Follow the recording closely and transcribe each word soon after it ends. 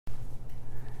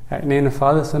In the name of the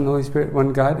Father, Son, and Holy Spirit,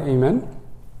 one God, Amen.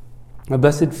 A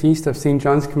blessed feast of St.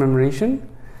 John's commemoration.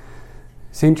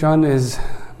 St. John is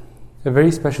a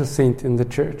very special saint in the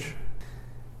Church.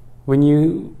 When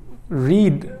you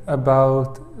read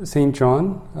about St.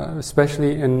 John,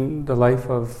 especially in the life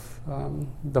of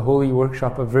the Holy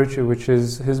Workshop of Virtue, which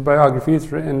is his biography,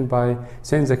 it's written by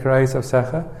Saint Zacharias of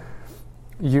Sakha,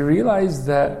 you realize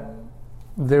that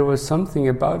there was something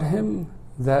about him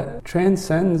that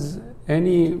transcends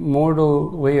any mortal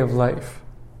way of life.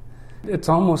 It's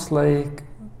almost like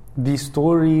these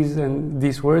stories and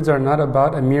these words are not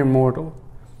about a mere mortal.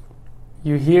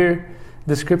 You hear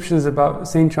descriptions about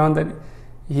St. John that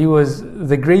he was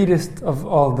the greatest of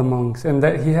all the monks and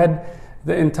that he had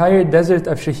the entire desert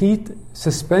of Shahid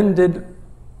suspended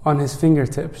on his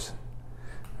fingertips.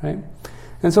 Right?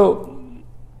 And so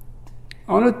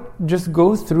I want to just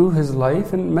go through his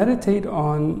life and meditate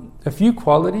on a few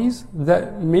qualities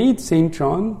that made St.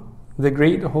 John the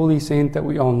great holy saint that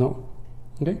we all know.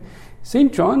 Okay?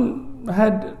 St. John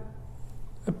had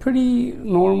a pretty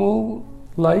normal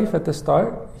life at the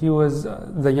start. He was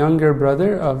the younger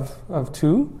brother of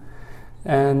two,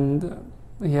 and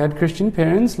he had Christian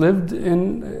parents, lived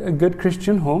in a good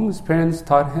Christian home. His parents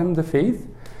taught him the faith.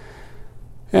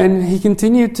 And he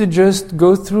continued to just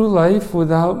go through life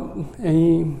without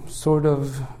any sort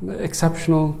of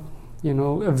exceptional,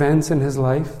 events in his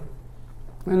life.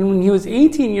 And when he was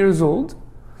 18 years old,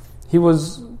 he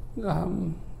was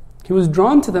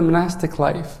drawn to the monastic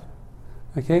life.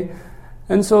 Okay,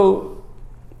 and so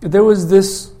there was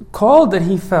this call that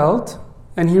he felt,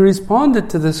 and he responded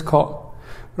to this call.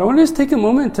 But I want to just take a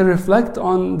moment to reflect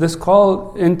on this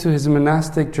call into his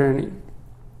monastic journey.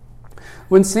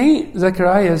 When Saint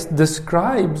Zacharias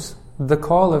describes the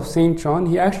call of Saint John,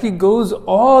 he actually goes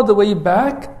all the way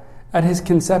back at his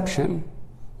conception,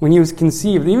 when he was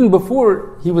conceived, even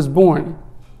before he was born.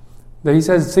 That he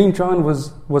says Saint John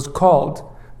was called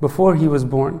before he was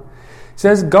born. He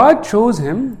says God chose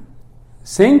him,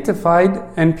 sanctified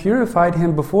and purified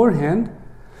him beforehand,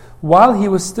 while he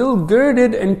was still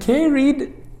girded and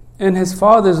carried in his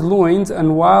father's loins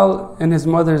and while in his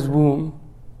mother's womb.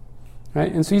 Right?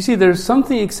 And so you see there's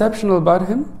something exceptional about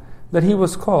him, that he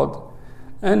was called.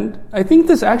 And I think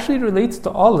this actually relates to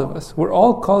all of us. We're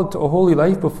all called to a holy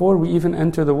life before we even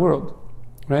enter the world.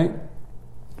 Right?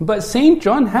 But St.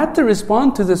 John had to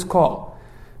respond to this call.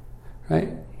 Right?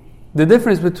 The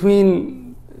difference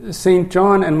between St.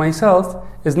 John and myself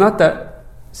is not that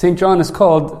St. John is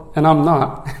called and I'm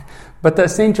not, but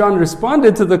that St. John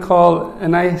responded to the call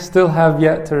and I still have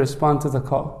yet to respond to the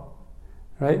call.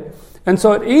 Right? And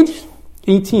so at age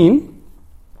 18,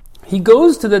 he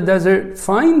goes to the desert,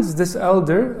 finds this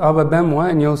elder, Abba Bemwa,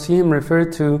 and you'll see him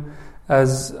referred to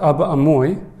as Abba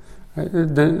Amoy. Right?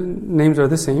 The names are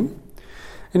the same.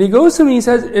 And he goes to him and he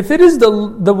says, if it is the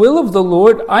will of the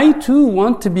Lord, I too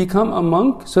want to become a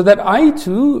monk, so that I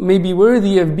too may be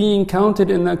worthy of being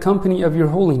counted in the company of your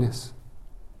holiness.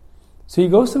 So he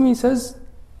goes to him and he says,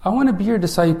 I want to be your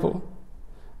disciple.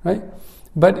 Right?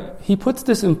 But he puts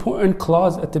this important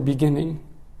clause at the beginning.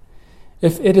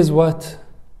 If it is what?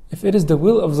 If it is the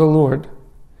will of the Lord.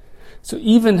 So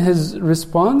even his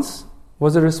response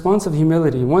was a response of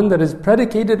humility, one that is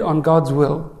predicated on God's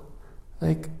will.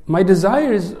 Like, my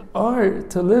desires are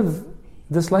to live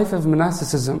this life of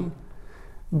monasticism,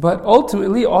 but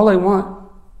ultimately all I want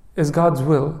is God's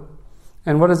will.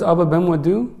 And what does Abba Bemwa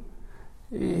do?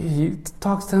 He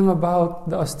talks to him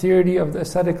about the austerity of the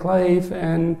ascetic life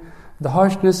and the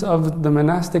harshness of the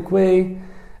monastic way.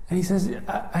 And he says,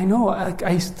 I know,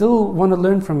 I still want to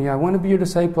learn from you. I want to be your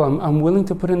disciple. I'm willing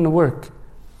to put in the work.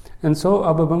 And so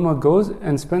Abba Bemwa goes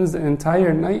and spends the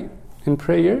entire night in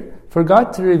prayer for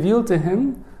God to reveal to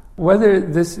him whether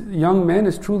this young man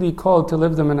is truly called to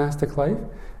live the monastic life.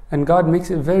 And God makes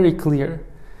it very clear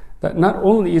that not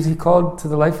only is he called to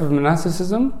the life of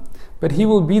monasticism, but he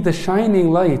will be the shining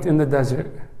light in the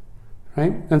desert.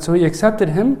 Right? And so he accepted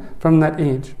him from that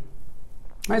age.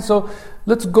 Right, so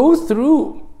let's go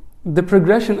through the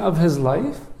progression of his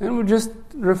life and we'll just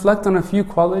reflect on a few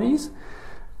qualities.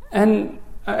 And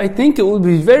I think it will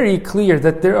be very clear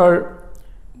that there are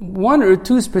one or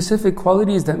two specific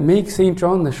qualities that make St.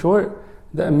 John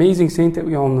the amazing saint that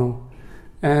we all know.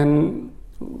 And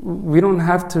we don't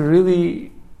have to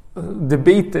really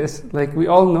debate this. Like, we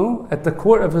all know at the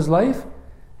core of his life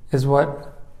is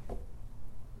what?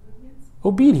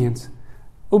 Obedience.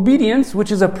 Obedience,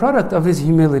 which is a product of his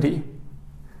humility.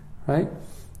 Right?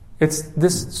 It's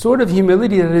this sort of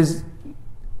humility that is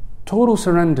total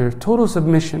surrender, total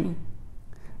submission.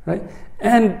 Right?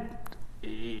 And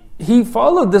he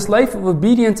followed this life of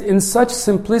obedience in such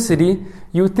simplicity,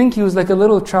 you would think he was like a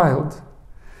little child.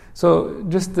 So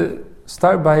just to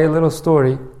start by a little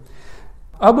story.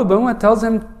 Abu Banwa tells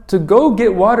him to go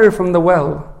get water from the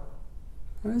well.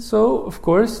 So, of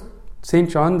course, St.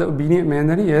 John, the obedient man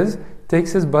that he is,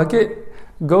 takes his bucket,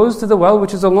 goes to the well,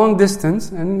 which is a long distance,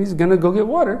 and he's going to go get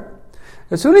water.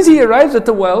 As soon as he arrives at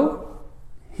the well,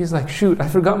 he's like, shoot, I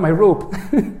forgot my rope.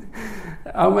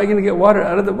 How am I going to get water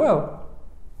out of the well?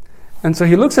 And so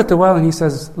he looks at the well and he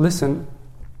says, listen,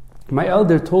 my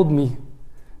elder told me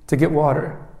to get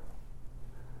water,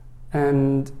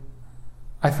 and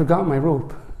I forgot my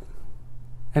rope.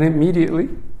 And immediately,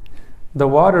 the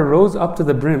water rose up to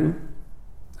the brim,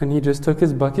 and he just took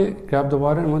his bucket, grabbed the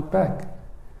water, and went back.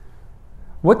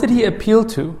 What did he appeal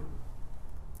to?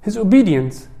 His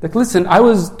obedience. Like, listen, I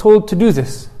was told to do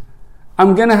this.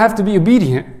 I'm going to have to be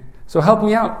obedient, so help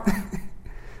me out.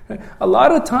 A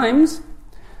lot of times,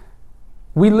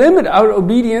 we limit our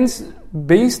obedience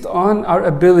based on our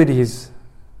abilities,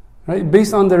 right?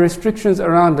 Based on the restrictions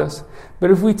around us.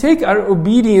 But if we take our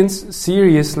obedience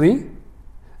seriously,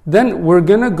 then we're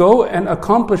going to go and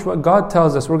accomplish what God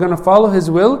tells us. We're going to follow His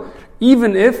will,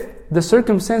 even if the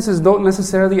circumstances don't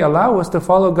necessarily allow us to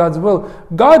follow God's will.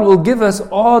 God will give us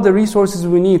all the resources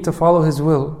we need to follow His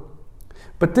will.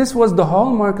 But this was the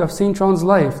hallmark of St. John's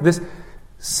life, this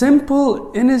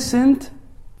simple, innocent,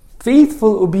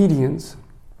 faithful obedience.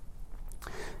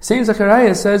 St.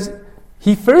 Zechariah says,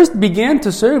 he first began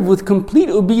to serve with complete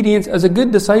obedience as a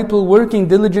good disciple, working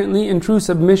diligently in true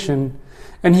submission.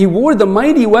 And he wore the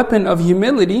mighty weapon of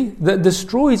humility that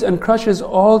destroys and crushes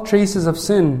all traces of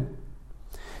sin,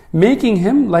 making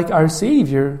him like our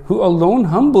Savior, who alone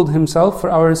humbled himself for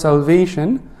our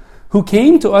salvation, who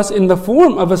came to us in the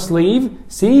form of a slave,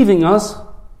 saving us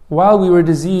while we were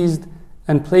diseased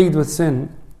and plagued with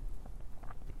sin.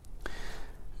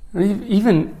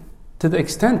 Even to the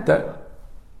extent that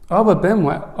Abu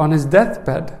Banwa, on his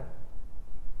deathbed,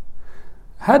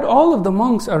 had all of the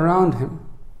monks around him.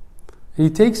 He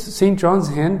takes St. John's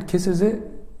hand, kisses it,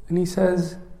 and he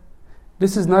says,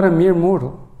 this is not a mere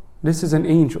mortal, this is an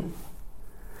angel.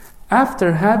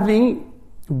 After having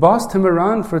bossed him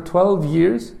around for 12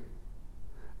 years,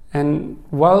 and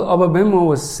while Abu Banwa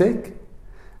was sick,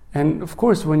 and of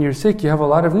course when you're sick you have a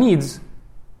lot of needs,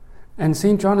 and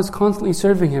St. John is constantly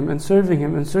serving him and serving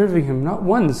him and serving him. Not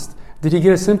once did he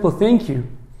get a simple thank you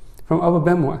from Abu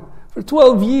Banwa. For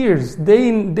 12 years, day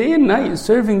and night,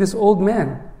 serving this old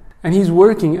man. And he's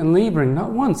working and laboring.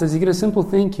 Not once does he get a simple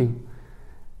thank you.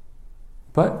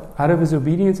 But out of his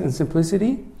obedience and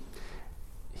simplicity,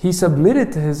 he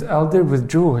submitted to his elder with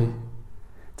joy,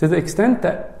 to the extent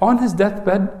that on his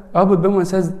deathbed, Abu Banwa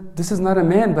says, this is not a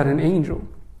man but an angel.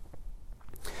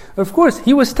 Of course,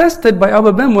 he was tested by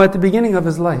Abu Banwa at the beginning of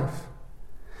his life.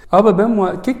 Abu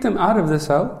Banwa kicked him out of the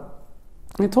cell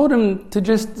and told him to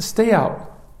just stay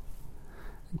out,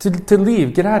 to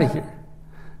leave, get out of here.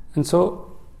 And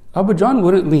so Abu John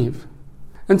wouldn't leave.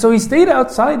 And so he stayed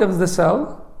outside of the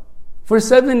cell for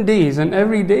 7 days, and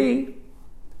every day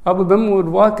Abu Banwa would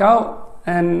walk out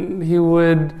and he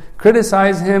would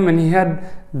criticize him, and he had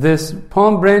this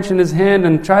palm branch in his hand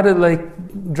and try to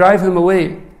drive him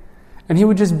away. And he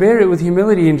would just bear it with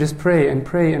humility and just pray and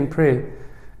pray and pray.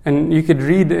 And you could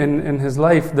read in his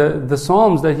life the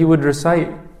Psalms that he would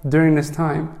recite during this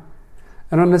time.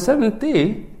 And on the 7th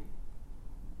day,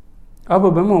 Abu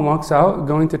Banwa walks out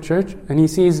going to church, and he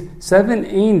sees 7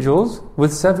 angels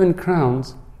with 7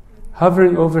 crowns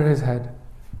hovering over his head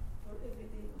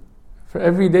for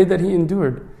every day that he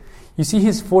endured. You see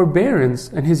his forbearance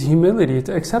and his humility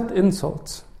to accept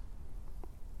insults.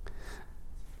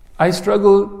 I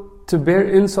struggle to bear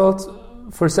insults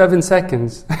for 7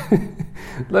 seconds,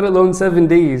 let alone 7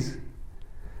 days,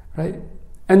 right?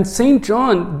 And St.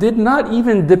 John did not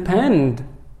even depend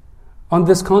on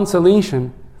this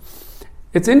consolation.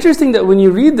 It's interesting that when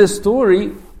you read this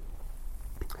story,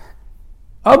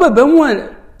 Abu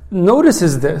Banwa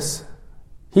notices this.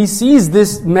 He sees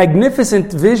this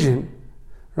magnificent vision,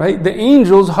 right? The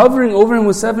angels hovering over him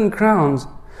with 7 crowns,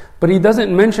 but he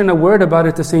doesn't mention a word about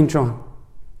it to St. John.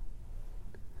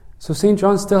 So St.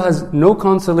 John still has no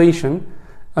consolation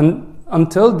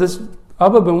until this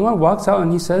Abu Banwa walks out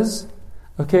and he says,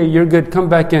 okay, you're good, come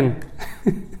back in.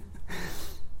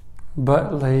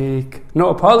 But no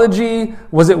apology.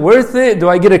 Was it worth it? Do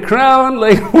I get a crown?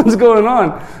 What's going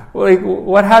on?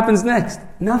 What happens next?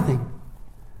 Nothing,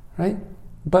 right?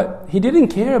 But he didn't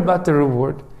care about the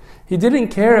reward. He didn't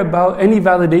care about any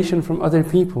validation from other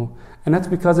people. And that's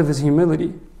because of his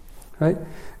humility, right?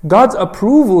 God's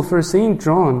approval for St.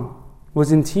 John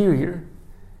was interior.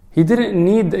 He didn't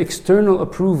need the external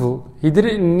approval. He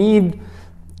didn't need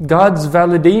God's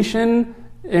validation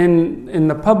in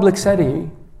the public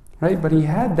setting. right? But he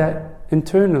had that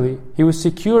internally. He was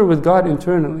secure with God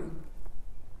internally.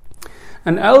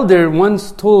 An elder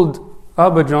once told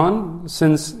Abba John,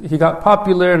 since he got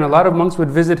popular and a lot of monks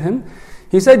would visit him,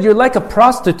 he said, "You're like a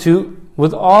prostitute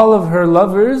with all of her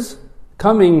lovers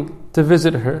coming to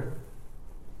visit her."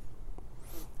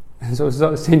 And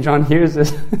so St. John hears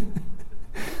this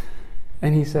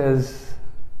and he says,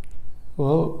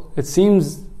 "Well, it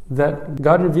seems that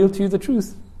God revealed to you the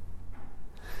truth."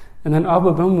 And then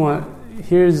Abba Bamwa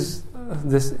hears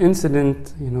this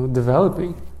incident,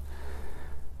 developing.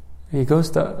 He goes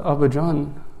to Abba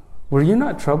John, "Were you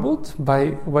not troubled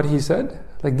by what he said?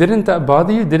 Like, didn't that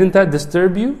bother you? Didn't that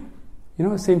disturb you?" You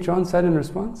know what St. John said in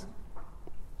response?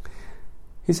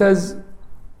 He says,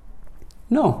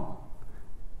 "No.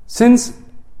 Since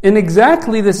in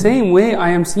exactly the same way I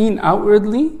am seen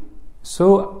outwardly,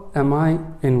 so am I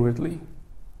inwardly."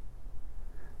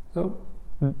 So,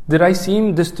 did I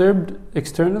seem disturbed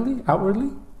externally,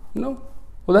 outwardly? No.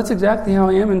 Well, that's exactly how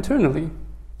I am internally.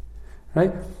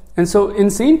 Right? And so in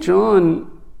St. John,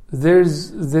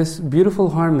 there's this beautiful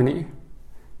harmony.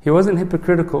 He wasn't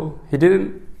hypocritical. He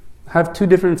didn't have two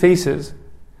different faces.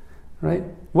 Right?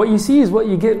 What you see is what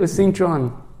you get with St.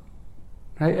 John.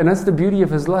 Right? And that's the beauty of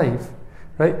his life.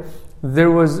 Right?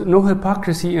 There was no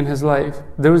hypocrisy in his life.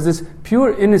 There was this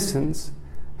pure innocence.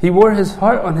 He wore his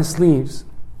heart on his sleeves.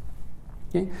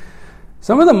 Okay?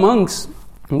 Some of the monks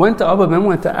went to Abba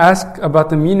Bamwa to ask about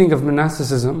the meaning of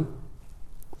monasticism.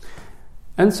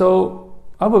 And so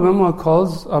Abba Bamwa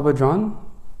calls Abba John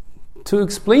to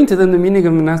explain to them the meaning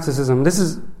of monasticism. This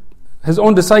is his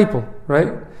own disciple,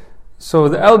 right? So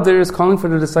the elder is calling for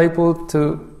the disciple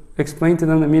to explain to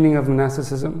them the meaning of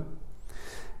monasticism.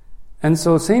 And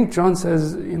so St. John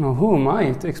says, who am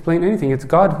I to explain anything? It's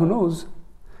God who knows.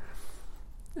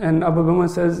 And Abba Bamwa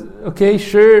says, "Okay,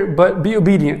 sure, but be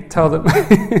obedient, tell them."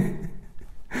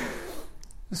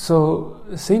 So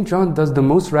St. John does the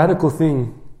most radical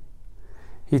thing.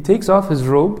 He takes off his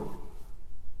robe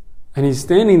and he's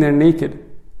standing there naked.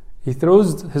 He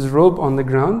throws his robe on the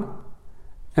ground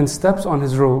and steps on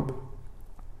his robe.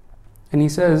 And he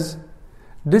says,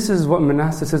 "This is what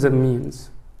monasticism means.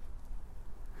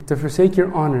 To forsake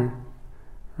your honor,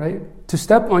 right? To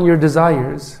step on your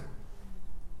desires."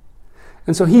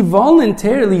 And so he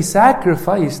voluntarily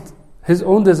sacrificed his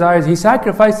own desires. He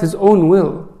sacrificed his own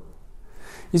will.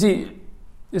 You see,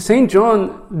 St.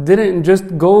 John didn't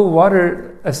just go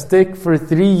water a stick for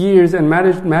 3 years and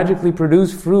magically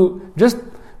produce fruit just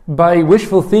by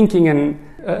wishful thinking and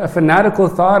a fanatical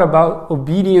thought about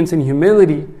obedience and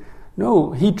humility.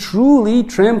 No, he truly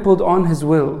trampled on his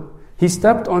will. He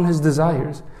stepped on his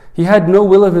desires. He had no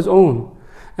will of his own.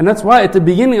 And that's why at the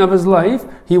beginning of his life,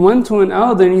 he went to an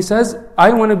elder and he says,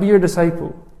 "I want to be your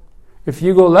disciple. If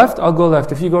you go left, I'll go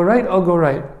left. If you go right, I'll go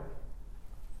right.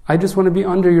 I just want to be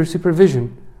under your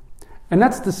supervision." And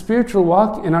that's the spiritual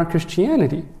walk in our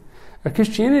Christianity. Our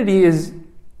Christianity is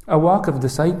a walk of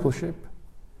discipleship.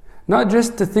 Not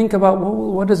just to think about,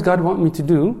 well, what does God want me to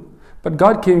do? But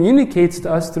God communicates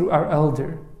to us through our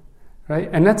elder. Right?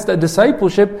 And that's the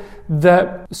discipleship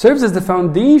that serves as the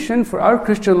foundation for our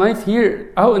Christian life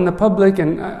here, out in the public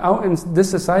and out in this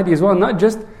society as well, not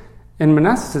just in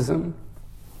monasticism.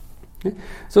 Okay?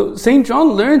 So St.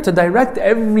 John learned to direct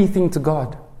everything to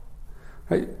God.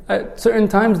 Right? At certain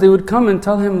times they would come and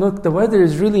tell him, "Look, the weather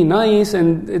is really nice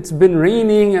and it's been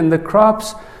raining and the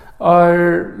crops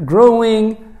are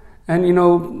growing and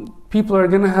people are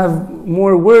going to have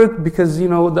more work because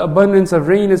the abundance of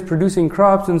rain is producing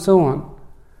crops," and so on.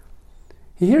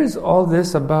 He hears all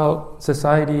this about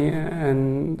society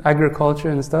and agriculture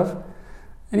and stuff,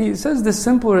 and he says this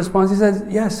simple response. He says,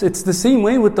 "Yes, it's the same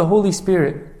way with the Holy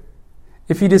Spirit.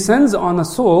 If He descends on a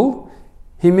soul,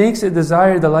 He makes it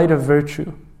desire the light of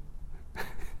virtue."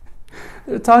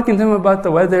 They're talking to him about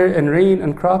the weather and rain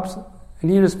and crops, and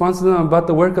he responds to them about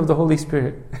the work of the Holy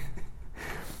Spirit.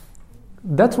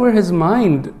 That's where his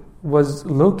mind was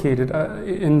located,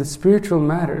 in the spiritual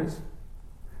matters.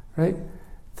 Right?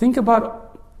 Think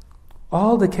about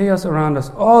all the chaos around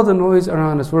us, all the noise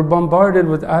around us. We're bombarded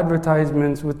with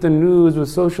advertisements, with the news, with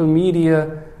social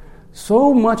media,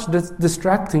 so much that's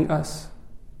distracting us.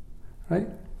 Right?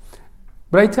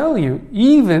 But I tell you,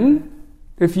 even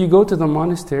if you go to the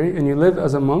monastery and you live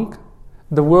as a monk,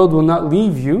 the world will not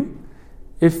leave you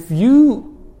if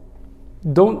you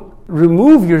don't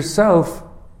remove yourself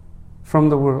from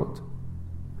the world.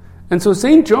 And so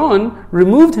St. John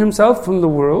removed himself from the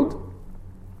world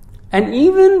and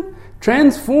even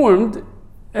transformed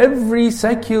every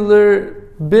secular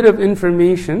bit of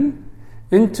information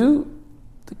into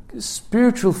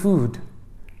spiritual food.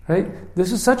 right?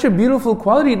 This is such a beautiful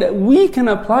quality that we can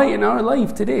apply in our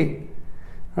life today,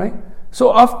 right? So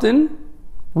often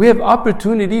we have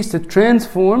opportunities to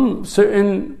transform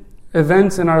certain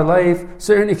events in our life,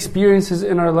 certain experiences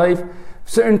in our life,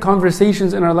 certain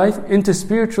conversations in our life into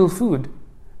spiritual food.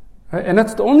 Right? And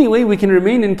that's the only way we can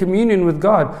remain in communion with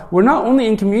God. We're not only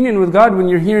in communion with God when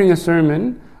you're hearing a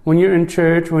sermon, when you're in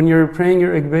church, when you're praying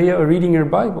your Igbayah or reading your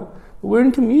Bible. But we're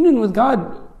in communion with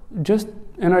God just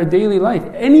in our daily life.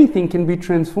 Anything can be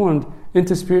transformed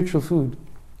into spiritual food.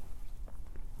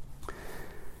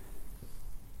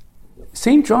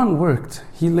 St. John worked.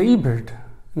 He labored.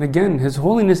 And again, his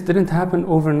holiness didn't happen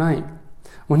overnight.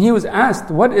 When he was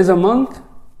asked, what is a monk?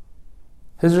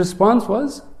 His response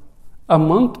was, a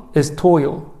monk is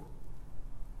toil.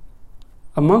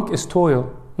 A monk is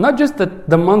toil. Not just that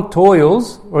the monk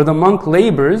toils or the monk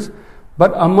labors,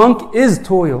 but a monk is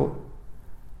toil.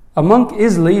 A monk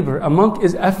is labor. A monk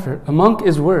is effort. A monk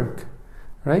is work.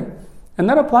 Right? And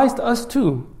that applies to us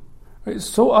too. Right?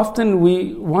 So often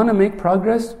we want to make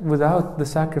progress without the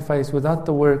sacrifice, without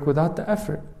the work, without the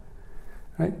effort.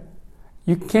 Right?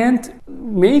 You can't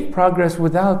make progress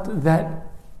without that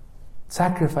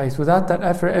sacrifice, without that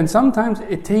effort. And sometimes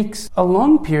it takes a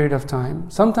long period of time.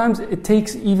 Sometimes it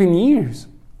takes even years.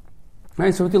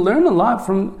 Right? So we can learn a lot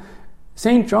from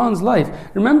St. John's life.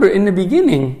 Remember, in the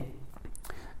beginning,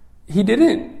 he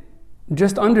didn't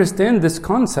just understand this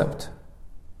concept.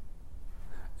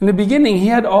 In the beginning, he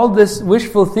had all this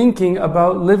wishful thinking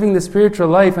about living the spiritual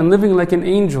life and living like an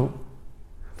angel.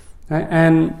 Right?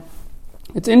 And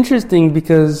it's interesting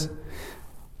because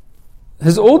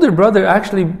his older brother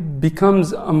actually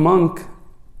becomes a monk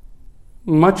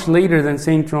much later than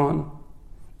St. John.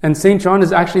 And St. John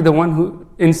is actually the one who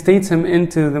instates him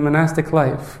into the monastic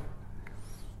life.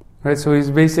 Right? So he's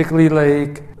basically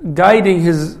like guiding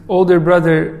his older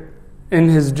brother in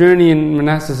his journey in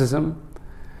monasticism.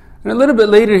 And a little bit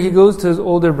later he goes to his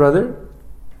older brother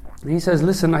and he says,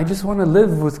 listen, I just want to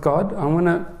live with God. I want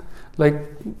to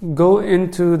go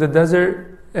into the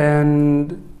desert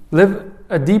and live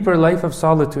a deeper life of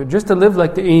solitude, just to live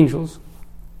like the angels.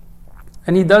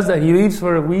 And he does that. He leaves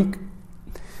for a week,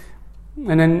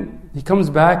 and then he comes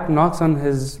back, knocks on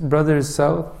his brother's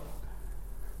cell.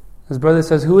 His brother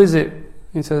says, who is it?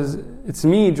 He says, it's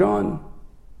me, John.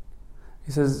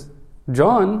 He says,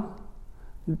 John?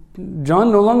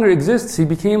 John no longer exists. He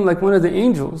became like one of the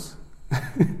angels.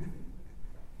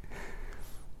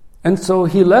 And so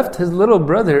he left his little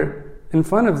brother in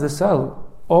front of the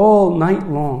cell all night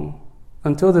long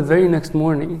until the very next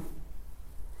morning.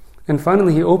 And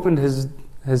finally he opened his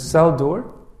cell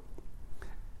door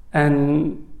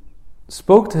and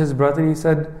spoke to his brother, and he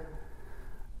said,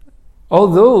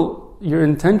 although your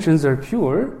intentions are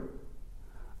pure,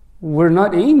 we're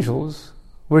not angels.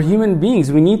 We're human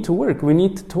beings. We need to work. We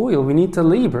need to toil. We need to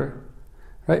labor.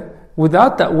 Right?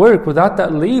 Without that work, without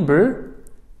that labor,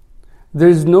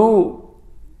 there's no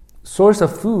source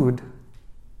of food.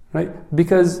 Right?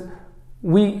 Because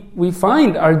we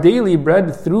find our daily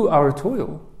bread through our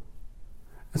toil.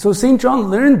 And so St. John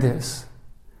learned this.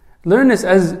 Learned this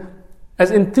as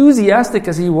enthusiastic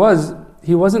as he was.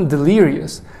 He wasn't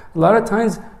delirious. A lot of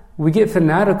times we get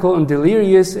fanatical and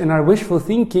delirious in our wishful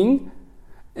thinking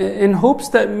in hopes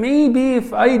that maybe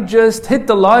if I just hit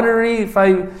the lottery, if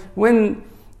I win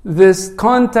this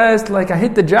contest, like I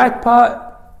hit the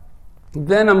jackpot,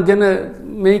 then I'm gonna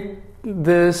make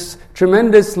this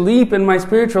tremendous leap in my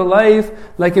spiritual life.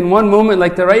 Like in one moment,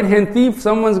 like the right-hand thief,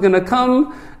 someone's gonna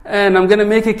come and I'm gonna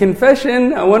make a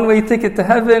confession, a one-way ticket to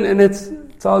heaven, and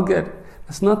it's all good.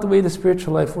 That's not the way the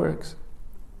spiritual life works.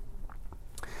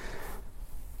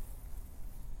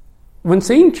 When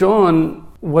St. John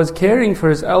was caring for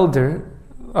his elder,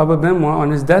 Abba Bemwa,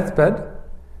 on his deathbed,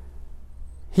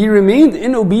 he remained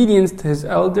in obedience to his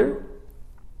elder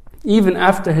even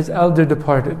after his elder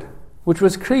departed, which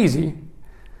was crazy.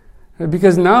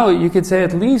 Because now you could say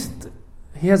at least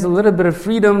he has a little bit of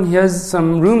freedom, he has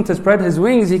some room to spread his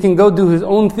wings, he can go do his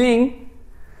own thing,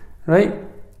 right?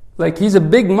 Like he's a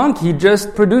big monk, he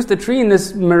just produced a tree in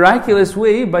this miraculous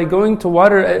way by going to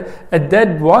water a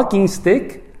dead walking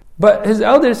stick. But his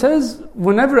elder says,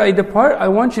 whenever I depart, I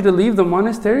want you to leave the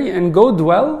monastery and go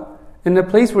dwell in the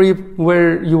place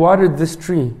where you watered this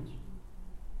tree,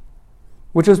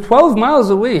 which was 12 miles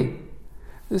away.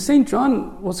 St.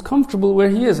 John was comfortable where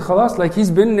he is. Khalas, like he's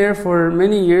been there for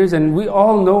many years, and we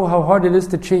all know how hard it is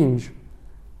to change.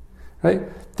 Right?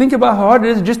 Think about how hard it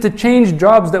is just to change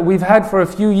jobs that we've had for a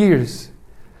few years.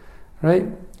 Right?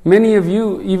 Many of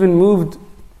you even moved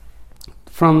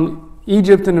from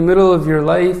Egypt in the middle of your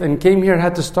life and came here and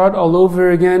had to start all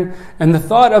over again. And the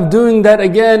thought of doing that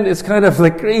again is kind of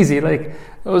like crazy. Like,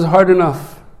 It was hard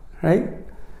enough, right?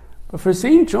 But for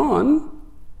St. John,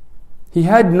 he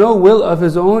had no will of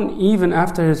his own even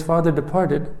after his father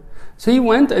departed. So he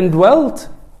went and dwelt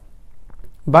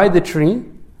by the tree,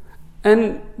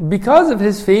 and because of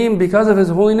his fame, because of his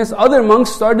holiness, other monks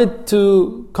started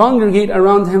to congregate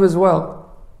around him as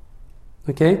well.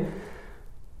 Okay?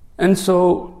 And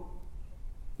so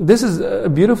this is a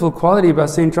beautiful quality about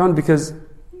St. John, because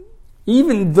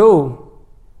even though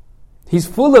he's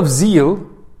full of zeal,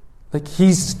 like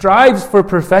he strives for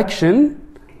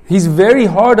perfection, he's very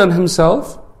hard on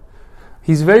himself,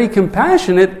 he's very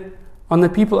compassionate on the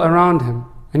people around him,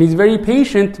 and he's very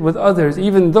patient with others,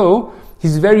 even though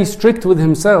he's very strict with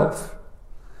himself.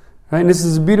 Right? And this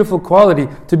is a beautiful quality,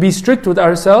 to be strict with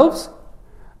ourselves,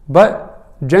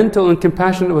 but gentle and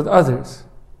compassionate with others.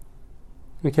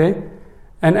 Okay?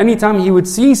 And anytime he would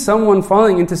see someone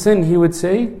falling into sin, he would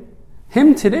say,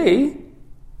 him today,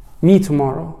 me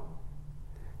tomorrow.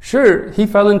 Sure, he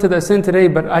fell into that sin today,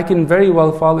 but I can very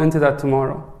well fall into that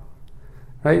tomorrow.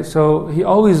 Right? So he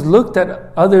always looked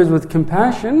at others with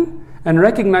compassion and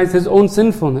recognized his own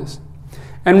sinfulness.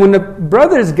 And when the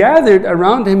brothers gathered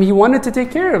around him, he wanted to take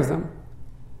care of them.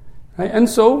 Right? And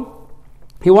so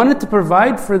he wanted to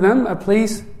provide for them a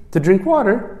place to drink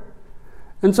water.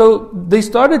 And so they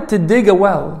started to dig a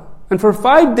well. And for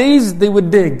 5 days they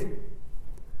would dig.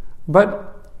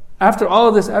 But after all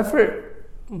of this effort,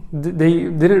 they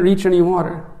didn't reach any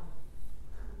water.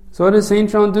 So what does St.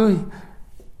 John do?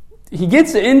 He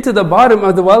gets into the bottom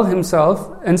of the well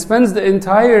himself and spends the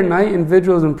entire night in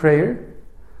vigils and prayer,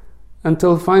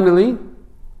 until finally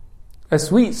a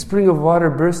sweet spring of water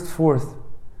burst forth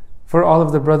for all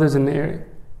of the brothers in the area.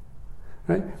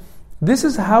 Right? This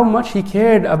is how much he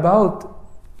cared about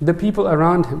the people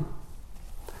around him.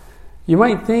 You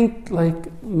might think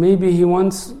like maybe he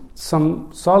wants some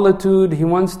solitude, he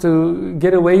wants to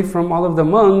get away from all of the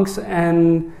monks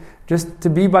and just to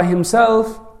be by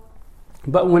himself.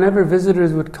 But whenever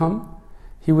visitors would come,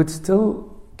 he would still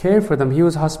care for them. He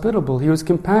was hospitable, he was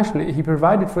compassionate, he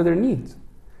provided for their needs.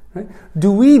 Right?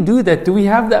 Do we do that? Do we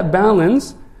have that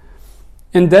balance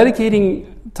in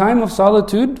dedicating time of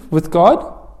solitude with God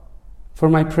for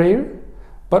my prayer,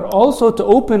 but also to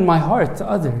open my heart to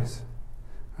others?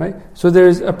 Right? So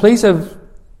there's a place of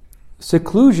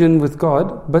seclusion with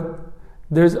God, but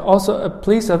there's also a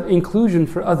place of inclusion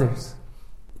for others.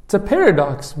 It's a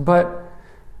paradox, but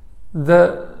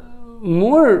the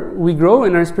more we grow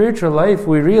in our spiritual life,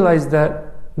 we realize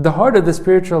that the heart of the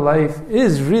spiritual life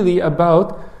is really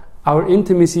about our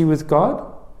intimacy with God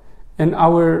and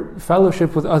our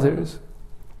fellowship with others.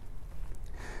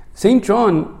 St.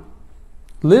 John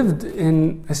lived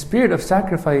in a spirit of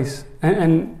sacrifice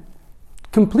and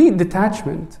complete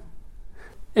detachment.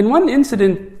 In one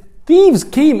incident, thieves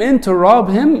came in to rob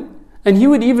him, and he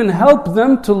would even help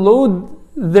them to load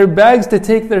their bags to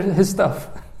take his stuff.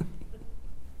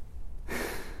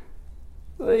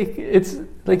 It's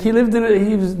like he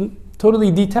was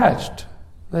totally detached.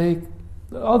 Like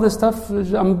all this stuff,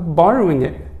 I'm borrowing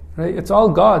it, right? It's all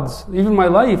God's. Even my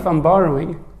life, I'm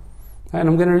borrowing, and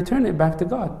I'm going to return it back to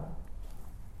God.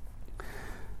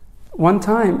 One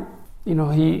time,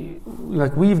 he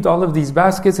weaved all of these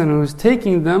baskets and was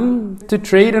taking them to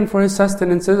trade and for his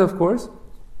sustenances, of course.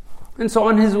 And so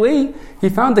on his way, he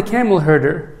found the camel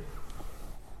herder.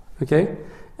 Okay?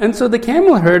 And so the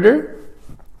camel herder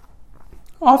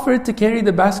offered to carry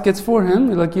the baskets for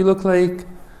him. Like, you look like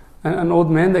an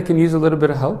old man that can use a little bit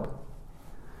of help.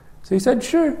 So he said,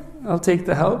 sure, I'll take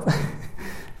the help.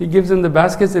 He gives them the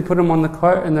baskets, they put them on the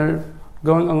cart, and they're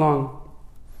going along.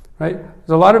 Right? There's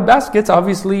a lot of baskets,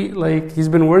 obviously, like he's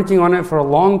been working on it for a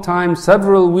long time,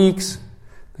 several weeks.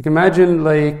 Like imagine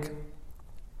like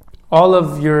all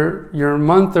of your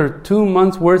month or 2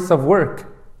 months worth of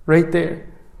work right there.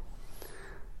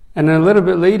 And then a little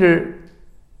bit later,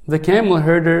 the camel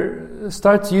herder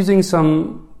starts using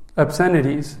some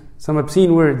obscenities, some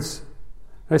obscene words,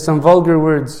 right? Some vulgar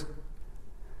words.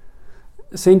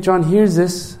 St. John hears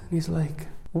this, and he's like,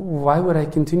 why would I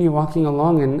continue walking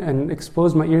along and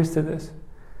expose my ears to this?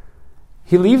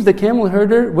 He leaves the camel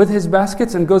herder with his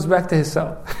baskets and goes back to his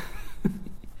cell.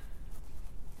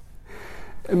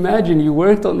 Imagine you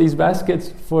worked on these baskets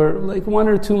for like 1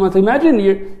 or 2 months. Imagine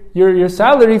your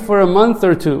salary for a month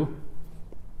or two.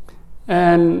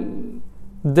 And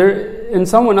they're in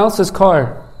someone else's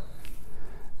car.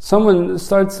 Someone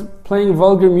starts playing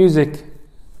vulgar music.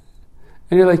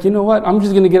 And you're like, you know what? I'm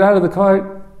just going to get out of the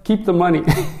car. Keep the money.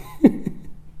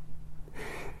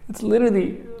 It's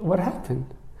literally what happened.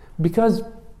 Because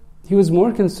he was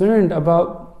more concerned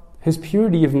about his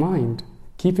purity of mind,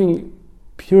 keeping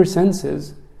pure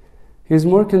senses. He was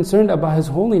more concerned about his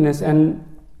holiness and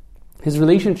his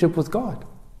relationship with God.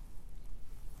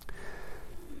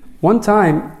 One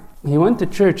time, he went to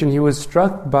church and he was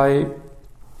struck by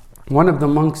one of the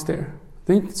monks there. I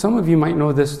think some of you might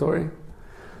know this story.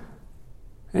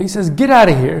 And he says, "Get out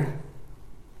of here."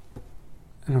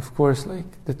 And of course,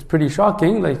 that's pretty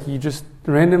shocking. He just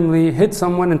randomly hit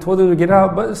someone and told him to get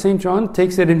out. But St. John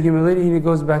takes it in humility and he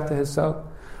goes back to his cell.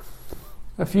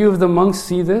 A few of the monks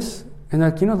see this and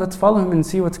let's follow him and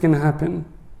see what's going to happen.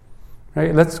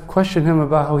 Right? Let's question him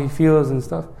about how he feels and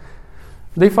stuff.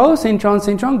 They follow St. John.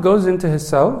 St. John goes into his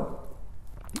cell.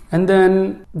 And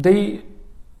then they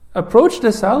approach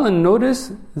the cell and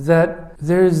notice that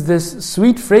there's this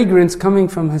sweet fragrance coming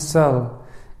from his cell.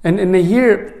 And they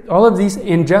hear all of these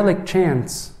angelic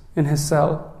chants in his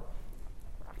cell.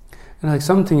 And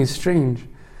something is strange.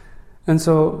 And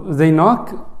so they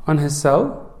knock on his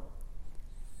cell.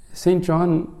 St.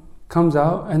 John comes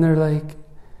out and they're like,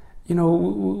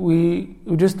 we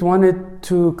just wanted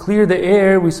to clear the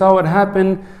air. We saw what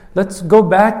happened. Let's go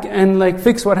back and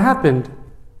fix what happened.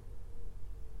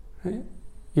 Right?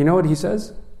 You know what he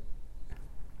says?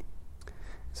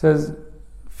 He says,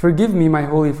 "Forgive me, my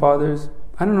holy fathers.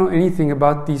 I don't know anything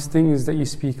about these things that you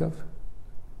speak of.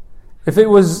 If it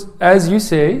was as you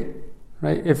say,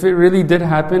 right, if it really did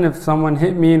happen, if someone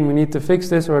hit me and we need to fix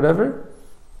this or whatever,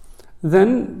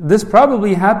 then this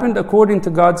probably happened according to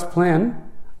God's plan,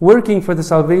 working for the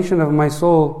salvation of my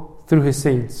soul through His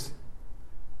saints.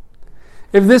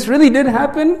 If this really did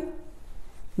happen,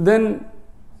 then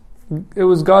it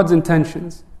was God's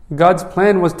intentions. God's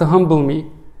plan was to humble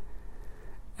me."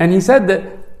 And he said that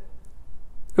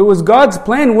it was God's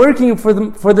plan working for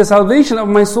the salvation of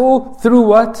my soul through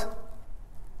what?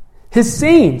 His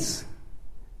saints.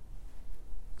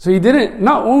 So he didn't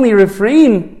not only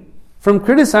refrain from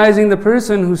criticizing the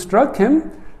person who struck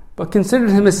him, but considered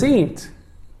him a saint.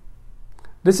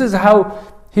 This is how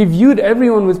he viewed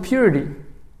everyone with purity.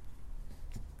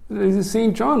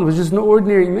 St. John was just no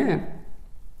ordinary man.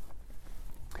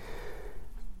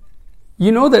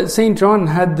 You know that St. John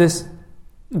had this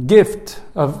gift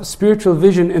of spiritual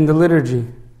vision in the liturgy,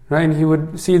 right? And he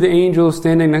would see the angel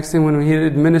standing next to him when he would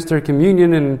administer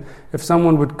communion, and if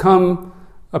someone would come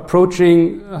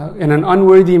approaching in an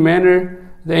unworthy manner,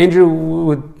 the angel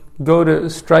would go to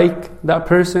strike that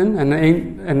person,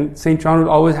 and St. John would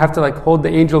always have to hold the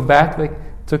angel back,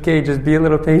 it's okay, just be a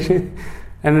little patient.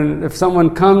 And then if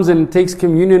someone comes and takes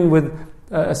communion with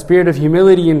a spirit of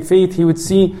humility and faith, he would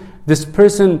see this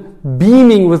person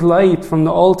beaming with light from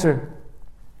the altar.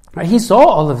 Right? He saw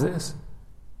all of this.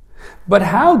 But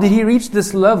how did he reach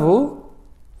this level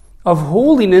of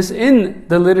holiness in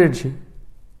the liturgy?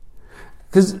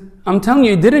 Because I'm telling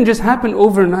you, it didn't just happen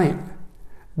overnight.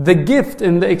 The gift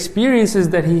and the experiences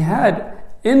that he had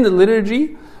in the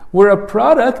liturgy were a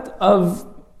product of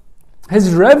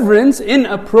his reverence in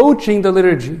approaching the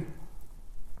liturgy.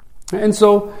 And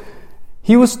so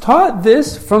he was taught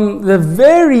this from the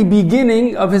very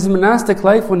beginning of his monastic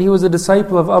life when he was a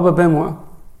disciple of Abba Bemwa.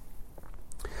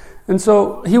 And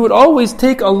so he would always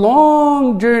take a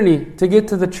long journey to get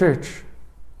to the church,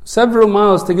 several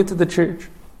miles to get to the church.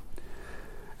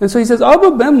 And so he says,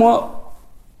 Abba Bemwa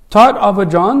taught Abba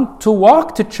John to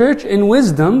walk to church in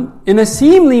wisdom in a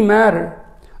seemly manner,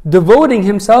 devoting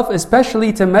himself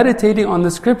especially to meditating on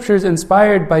the scriptures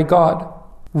inspired by God,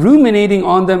 ruminating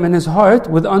on them in his heart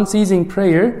with unceasing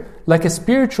prayer, like a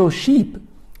spiritual sheep,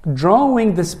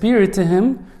 drawing the Spirit to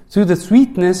him through the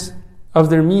sweetness of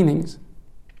their meanings.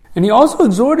 And he also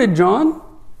exhorted John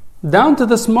down to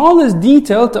the smallest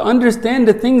detail to understand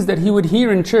the things that he would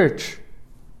hear in church.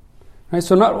 Right?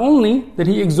 So not only did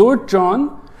he exhort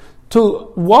John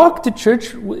to walk to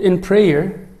church in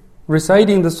prayer,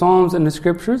 reciting the Psalms and the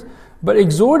Scriptures, but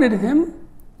exhorted him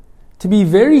to be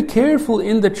very careful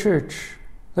in the church,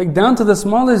 down to the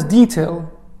smallest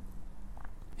detail.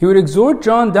 He would exhort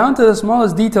John down to the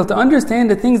smallest detail to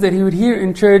understand the things that he would hear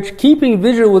in church, keeping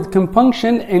vigil with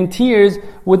compunction and tears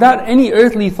without any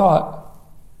earthly thought.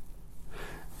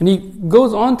 And he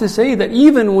goes on to say that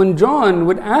even when John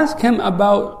would ask him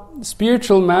about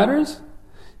spiritual matters,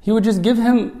 he would just give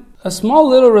him a small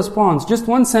little response, just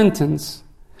one sentence.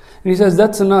 And he says,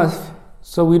 that's enough,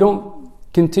 so we don't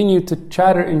continue to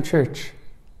chatter in church.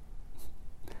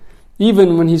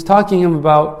 Even when he's talking to him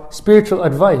about spiritual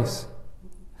advice,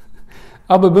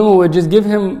 Abba Bimel would just give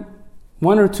him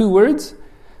one or two words,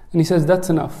 and he says, that's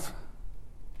enough,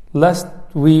 lest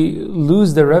we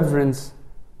lose the reverence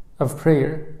of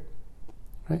prayer.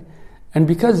 Right? And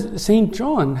because St.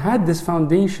 John had this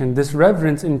foundation, this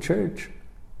reverence in church,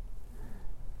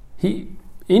 he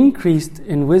increased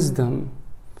in wisdom,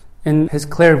 in his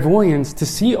clairvoyance to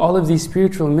see all of these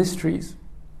spiritual mysteries.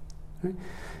 Right?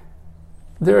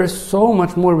 There is so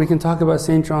much more we can talk about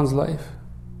St. John's life.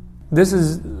 This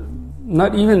is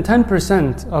not even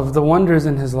 10% of the wonders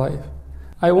in his life.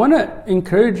 I want to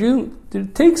encourage you to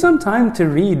take some time to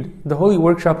read the Holy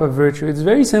Workshop of Virtue. It's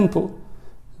very simple.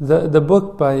 The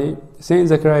book by St.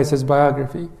 Zacharias, his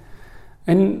biography.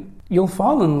 And you'll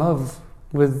fall in love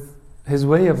with his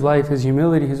way of life, his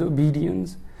humility, his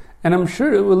obedience. And I'm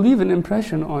sure it will leave an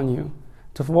impression on you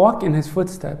to walk in his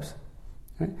footsteps.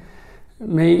 Right?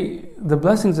 May the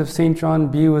blessings of St. John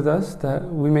be with us, that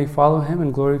we may follow him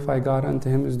and glorify God. Unto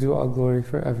him is due all glory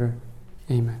forever.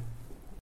 Amen.